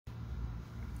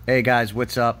Hey guys,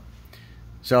 what's up?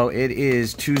 So it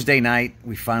is Tuesday night.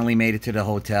 We finally made it to the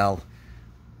hotel.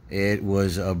 It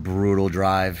was a brutal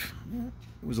drive.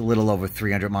 It was a little over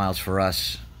 300 miles for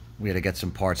us. We had to get some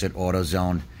parts at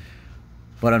AutoZone.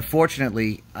 But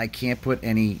unfortunately, I can't put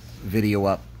any video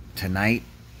up tonight.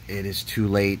 It is too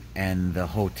late, and the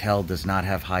hotel does not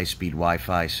have high-speed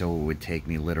Wi-Fi, so it would take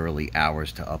me literally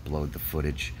hours to upload the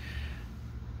footage.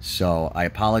 So I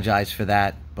apologize for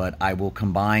that, but I will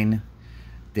combine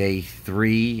day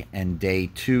 3 and day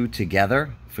 2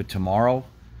 together for tomorrow,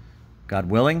 God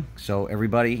willing. So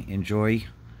everybody enjoy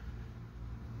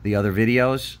the other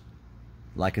videos.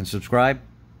 Like and subscribe.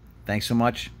 Thanks so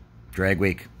much. Drag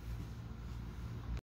Week.